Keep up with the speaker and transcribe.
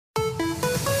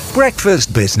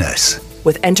Breakfast Business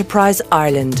with Enterprise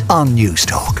Ireland on News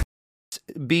Talk. It's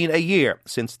been a year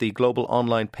since the global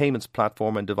online payments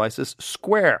platform and devices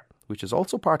Square, which is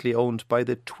also partly owned by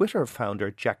the Twitter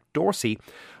founder Jack Dorsey,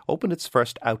 opened its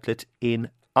first outlet in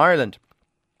Ireland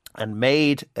and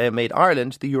made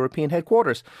Ireland the European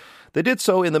headquarters. They did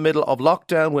so in the middle of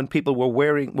lockdown when people were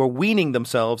weaning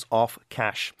themselves off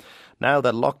cash. Now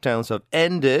that lockdowns have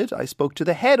ended, I spoke to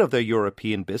the head of their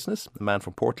European business, a man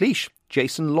from Portlaoise,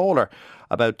 Jason Lawler,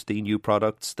 about the new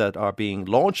products that are being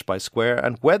launched by Square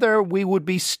and whether we would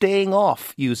be staying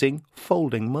off using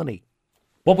folding money.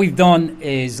 What we've done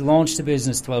is launched the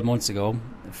business 12 months ago.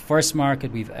 The first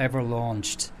market we've ever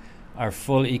launched our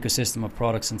full ecosystem of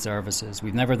products and services.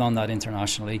 We've never done that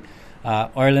internationally.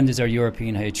 Ireland is our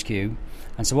European HQ.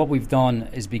 And so what we've done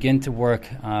is begin to work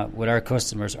with our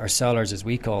customers, our sellers as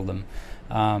we call them,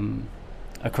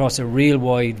 across a real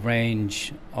wide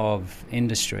range of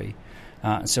industry.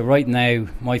 So right now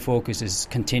my focus is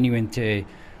continuing to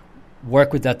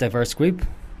work with that diverse group,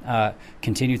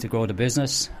 continue to grow the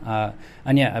business, and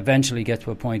eventually get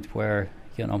to a point where,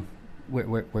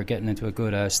 we're getting into a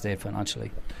good state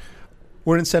financially.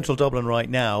 We're in central Dublin right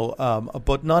now,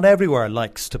 but not everywhere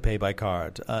likes to pay by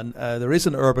card. And there is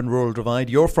an urban-rural divide.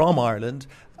 You're from Ireland.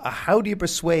 How do you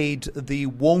persuade the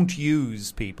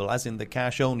won't-use people, as in the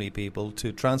cash-only people,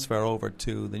 to transfer over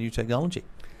to the new technology?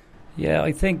 Yeah,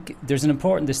 I think there's an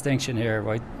important distinction here,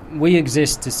 right? We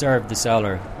exist to serve the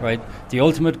seller, right? The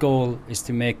ultimate goal is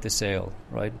to make the sale,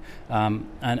 right?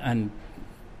 And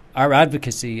our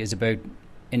advocacy is about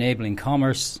enabling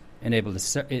commerce, enabling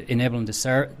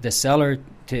the seller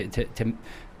to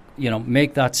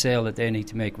make that sale that they need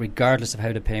to make, regardless of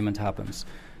how the payment happens.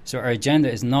 So our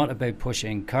agenda is not about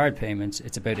pushing card payments.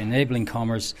 It's about enabling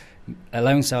commerce,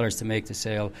 allowing sellers to make the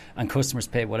sale, and customers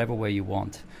pay whatever way you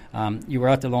want. You were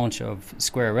at the launch of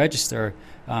Square Register,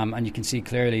 and you can see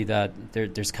clearly that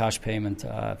there's cash payment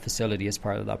facility as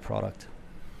part of that product.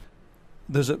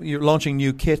 You're launching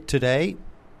new kit today,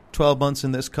 12 months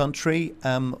in this country.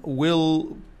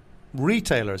 Will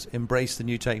retailers embrace the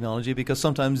new technology, because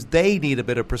sometimes they need a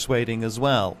bit of persuading as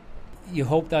well? You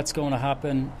hope that's going to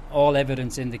happen. All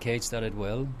evidence indicates that it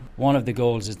will. One of the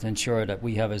goals is to ensure that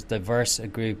we have as diverse a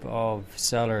group of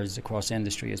sellers across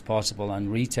industry as possible,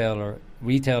 and retail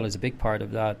is a big part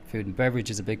of that. Food and beverage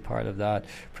is a big part of that.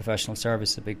 Professional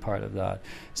service is a big part of that.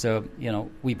 So,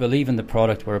 we believe in the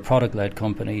product. We're a product-led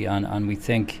company, and we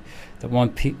think that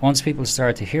once people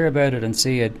start to hear about it and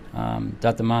see it,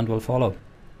 that demand will follow.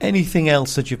 Anything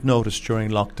else that you've noticed during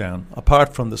lockdown,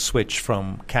 apart from the switch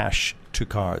from cash to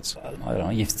cards? I don't know.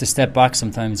 You have to step back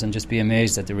sometimes and just be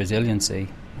amazed at the resiliency.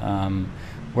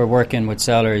 We're working with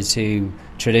sellers who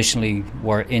traditionally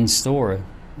were in store,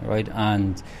 right?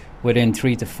 And within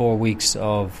 3 to 4 weeks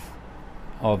of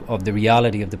the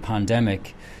reality of the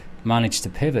pandemic, managed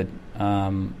to pivot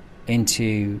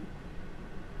into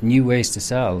new ways to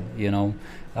sell,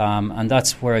 and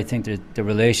that's where I think the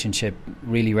relationship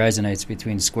really resonates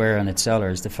between Square and its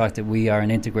sellers, the fact that we are an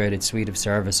integrated suite of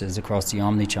services across the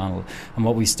omni-channel. And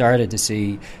what we started to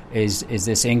see is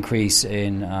this increase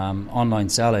in online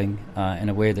selling in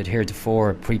a way that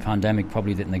heretofore, pre-pandemic,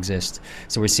 probably didn't exist.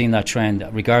 So we're seeing that trend,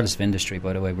 regardless of industry,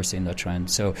 by the way, we're seeing that trend.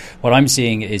 So what I'm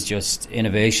seeing is just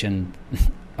innovation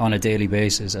on a daily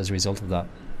basis as a result of that.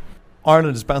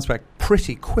 Ireland has bounced back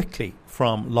pretty quickly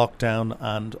from lockdown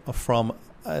and from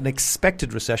an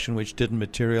expected recession which didn't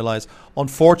materialise.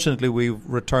 Unfortunately, we've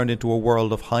returned into a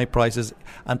world of high prices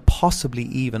and possibly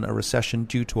even a recession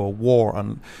due to a war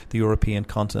on the European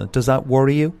continent. Does that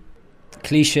worry you?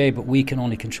 Cliche, but we can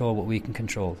only control what we can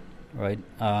control, right?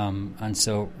 And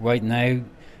so right now,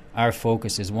 our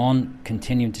focus is, one,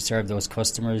 continuing to serve those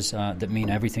customers that mean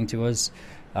everything to us.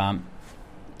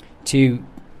 Two,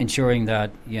 ensuring that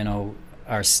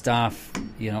our staff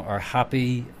are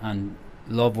happy and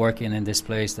love working in this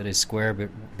place that is Square, but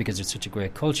because there's such a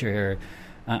great culture here.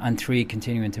 And three,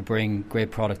 continuing to bring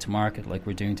great product to market like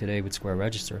we're doing today with Square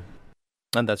Register.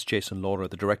 And that's Jason Lawler,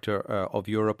 the Director of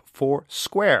Europe for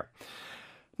Square.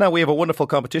 Now, we have a wonderful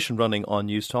competition running on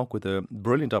News Talk with a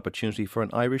brilliant opportunity for an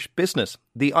Irish business.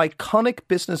 The Iconic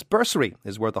Business Bursary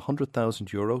is worth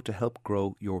 €100,000 to help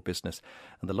grow your business.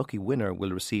 And the lucky winner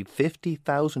will receive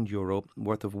 €50,000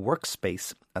 worth of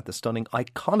workspace at the stunning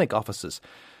Iconic offices.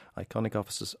 Iconic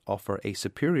offices offer a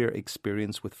superior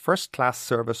experience with first-class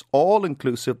service,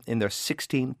 all-inclusive in their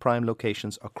 16 prime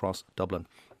locations across Dublin.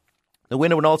 The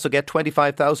winner will also get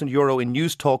 €25,000 in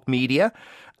News Talk Media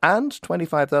and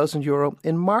 €25,000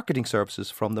 in marketing services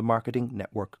from the Marketing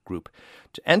Network Group.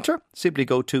 To enter, simply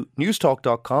go to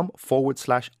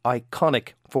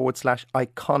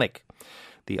newstalk.com/iconic/iconic.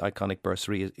 The the iconic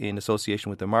bursary in association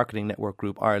with the Marketing Network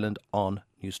Group Ireland on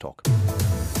Newstalk.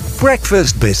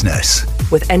 Breakfast Business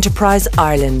with Enterprise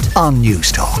Ireland on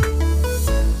Newstalk.